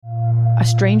a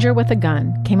stranger with a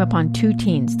gun came upon 2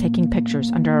 teens taking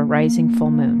pictures under a rising full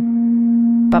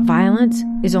moon. But violence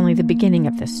is only the beginning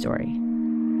of this story.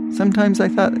 Sometimes I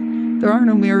thought, there are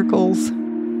no miracles.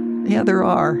 Yeah, there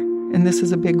are, and this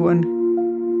is a big one.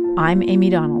 I'm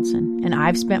Amy Donaldson, and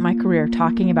I've spent my career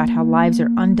talking about how lives are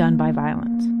undone by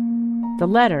violence. The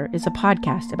Letter is a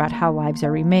podcast about how lives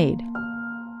are remade.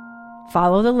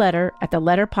 Follow The Letter at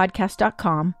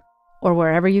theletterpodcast.com or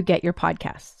wherever you get your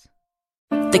podcasts.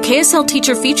 The KSL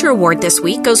Teacher Feature Award this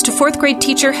week goes to 4th grade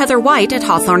teacher Heather White at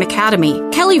Hawthorne Academy.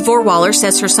 Kelly Vorwaller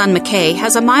says her son McKay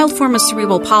has a mild form of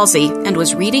cerebral palsy and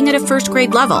was reading at a 1st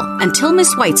grade level until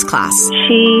Miss White's class.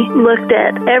 She looked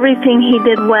at everything he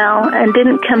did well and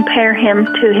didn't compare him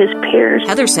to his peers.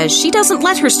 Heather says she doesn't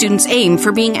let her students aim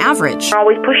for being average. We're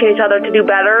always pushing each other to do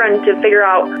better and to figure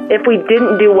out if we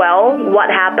didn't do well, what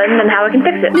happened, and how we can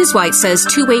fix it. Ms. White says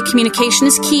two-way communication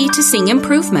is key to seeing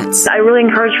improvements. I really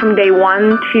encourage from day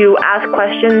one to ask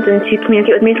questions and to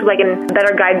communicate with me so I can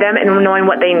better guide them in knowing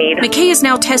what they need. McKay is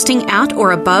now testing at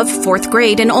or above 4th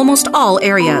grade in almost all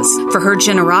areas. For her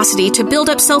generosity to build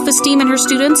up self-esteem in her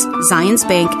students, Zions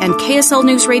Bank and KSL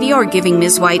News Radio are giving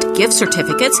Ms. White gift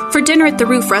certificates for dinner at the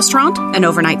Roof Restaurant, an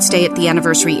overnight stay at the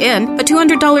Anniversary Inn, a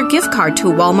 $200 gift card to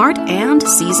Walmart, and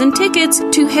season tickets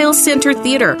to Hale Center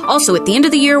Theater. Also, at the end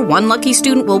of the year, one lucky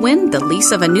student will win the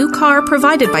lease of a new car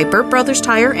provided by Burt Brothers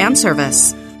Tire and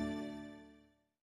Service.